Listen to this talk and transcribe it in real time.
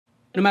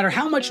No matter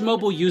how much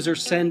mobile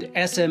users send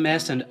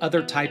SMS and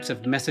other types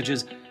of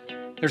messages,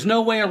 there's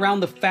no way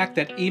around the fact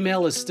that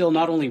email is still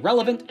not only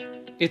relevant,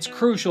 it's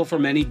crucial for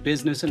many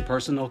business and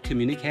personal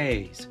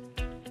communiques.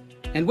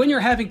 And when you're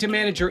having to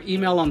manage your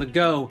email on the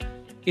go,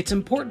 it's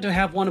important to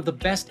have one of the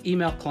best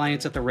email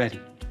clients at the ready.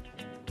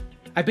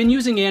 I've been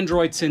using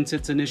Android since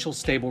its initial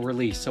stable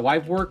release, so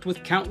I've worked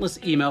with countless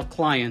email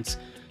clients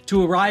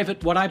to arrive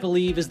at what I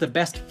believe is the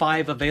best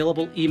 5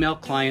 available email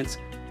clients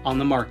on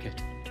the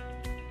market.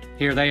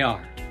 Here they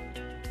are.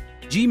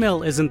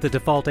 Gmail isn't the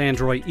default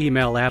Android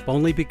email app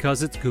only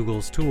because it's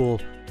Google's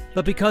tool,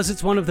 but because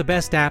it's one of the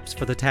best apps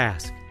for the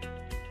task.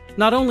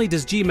 Not only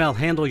does Gmail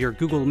handle your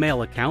Google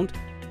Mail account,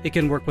 it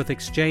can work with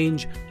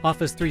Exchange,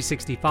 Office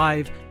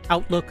 365,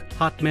 Outlook,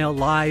 Hotmail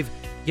Live,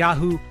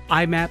 Yahoo,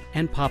 IMAP,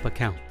 and Pop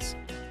accounts.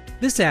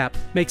 This app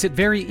makes it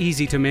very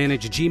easy to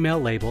manage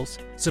Gmail labels,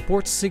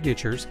 supports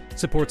signatures,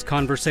 supports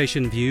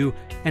Conversation View,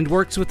 and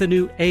works with the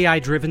new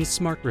AI-driven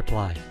Smart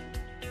Reply.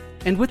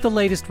 And with the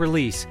latest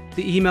release,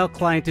 the email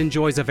client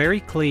enjoys a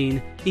very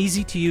clean,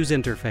 easy-to-use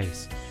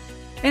interface.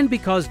 And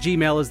because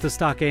Gmail is the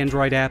stock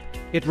Android app,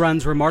 it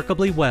runs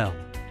remarkably well.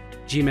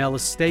 Gmail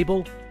is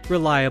stable,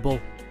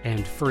 reliable,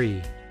 and free.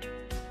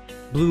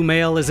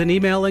 Bluemail is an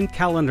email and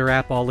calendar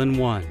app all in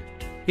one.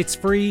 It's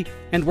free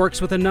and works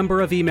with a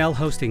number of email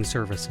hosting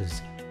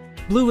services.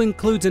 Blue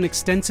includes an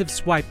extensive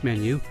swipe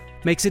menu,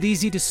 makes it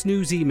easy to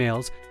snooze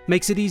emails,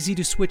 makes it easy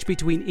to switch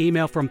between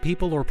email from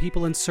people or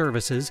people and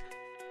services,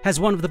 has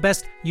one of the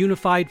best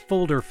unified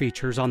folder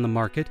features on the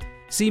market,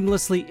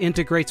 seamlessly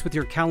integrates with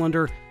your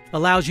calendar,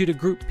 allows you to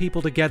group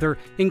people together,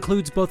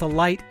 includes both a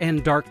light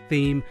and dark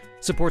theme,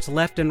 supports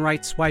left and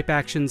right swipe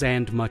actions,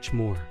 and much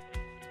more.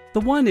 The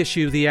one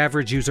issue the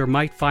average user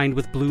might find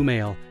with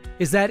Bluemail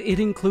is that it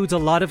includes a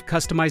lot of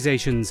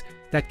customizations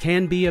that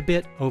can be a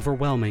bit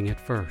overwhelming at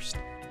first.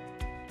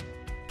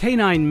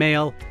 K9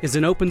 Mail is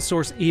an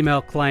open-source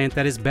email client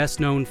that is best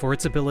known for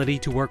its ability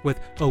to work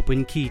with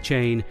Open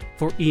Keychain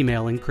for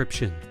email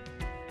encryption.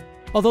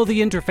 Although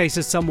the interface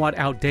is somewhat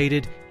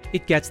outdated,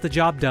 it gets the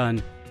job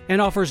done and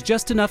offers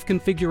just enough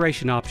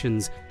configuration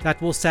options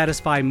that will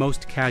satisfy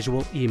most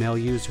casual email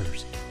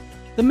users.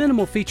 The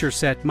minimal feature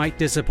set might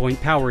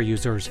disappoint power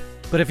users,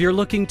 but if you're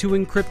looking to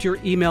encrypt your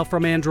email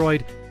from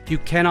Android, you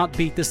cannot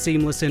beat the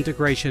seamless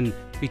integration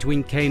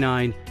between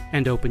K9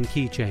 and Open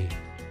Keychain.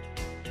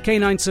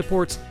 K9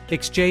 supports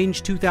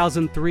Exchange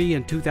 2003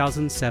 and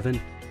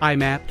 2007,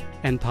 IMAP,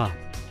 and POP.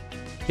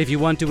 If you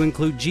want to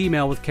include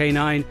Gmail with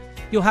K9,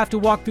 you'll have to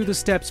walk through the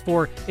steps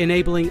for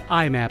enabling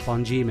IMAP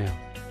on Gmail.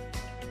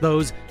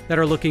 Those that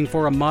are looking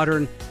for a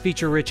modern,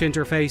 feature-rich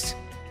interface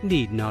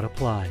need not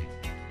apply.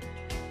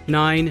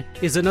 9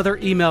 is another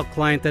email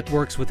client that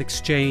works with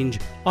Exchange,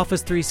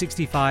 Office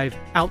 365,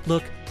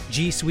 Outlook,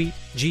 G Suite,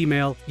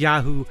 Gmail,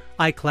 Yahoo,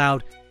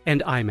 iCloud,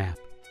 and IMAP.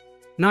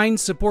 9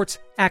 supports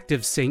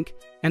ActiveSync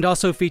and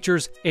also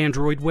features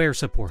Android Wear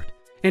support,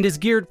 and is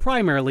geared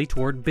primarily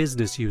toward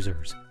business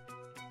users.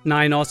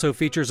 9 also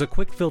features a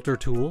quick filter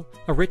tool,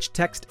 a rich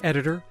text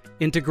editor,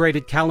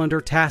 integrated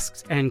calendar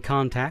tasks and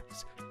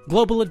contacts,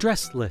 global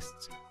address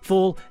lists,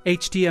 full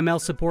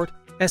HTML support,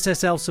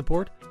 SSL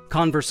support,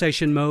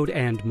 conversation mode,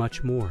 and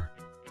much more.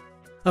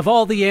 Of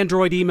all the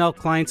Android email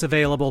clients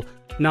available,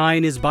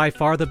 9 is by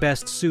far the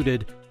best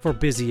suited for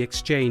busy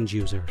Exchange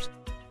users.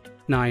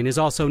 9 is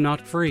also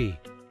not free.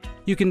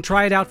 You can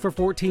try it out for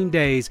 14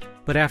 days,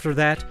 but after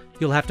that,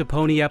 you'll have to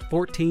pony up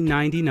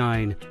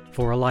 $14.99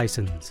 for a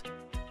license.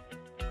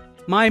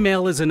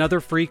 MyMail is another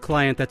free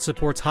client that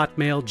supports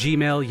Hotmail,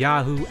 Gmail,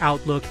 Yahoo,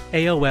 Outlook,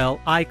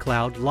 AOL,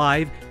 iCloud,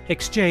 Live,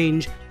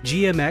 Exchange,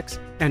 GMX,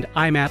 and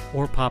IMAP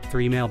or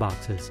POP3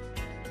 mailboxes.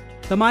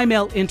 The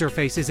MyMail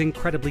interface is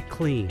incredibly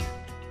clean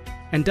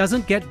and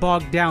doesn't get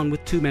bogged down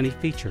with too many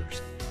features.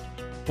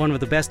 One of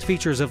the best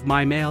features of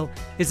MyMail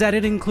is that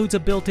it includes a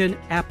built-in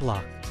app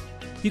lock.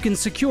 You can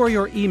secure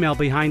your email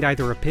behind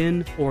either a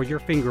PIN or your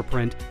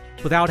fingerprint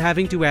without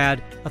having to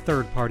add a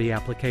third-party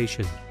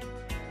application.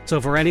 So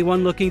for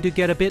anyone looking to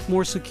get a bit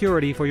more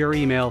security for your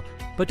email,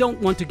 but don't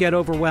want to get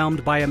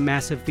overwhelmed by a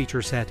massive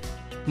feature set,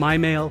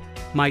 MyMail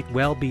might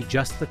well be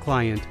just the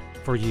client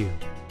for you.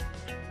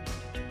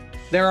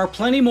 There are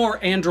plenty more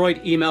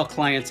Android email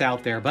clients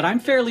out there, but I'm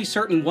fairly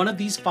certain one of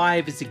these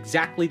 5 is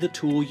exactly the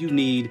tool you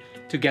need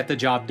to get the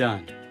job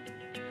done.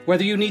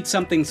 Whether you need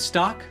something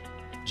stock,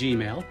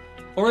 Gmail,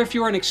 or if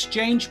you're an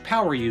Exchange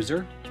power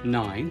user,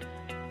 9,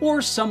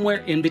 or somewhere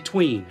in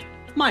between,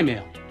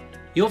 MyMail,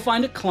 you'll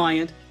find a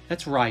client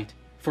that's right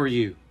for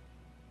you.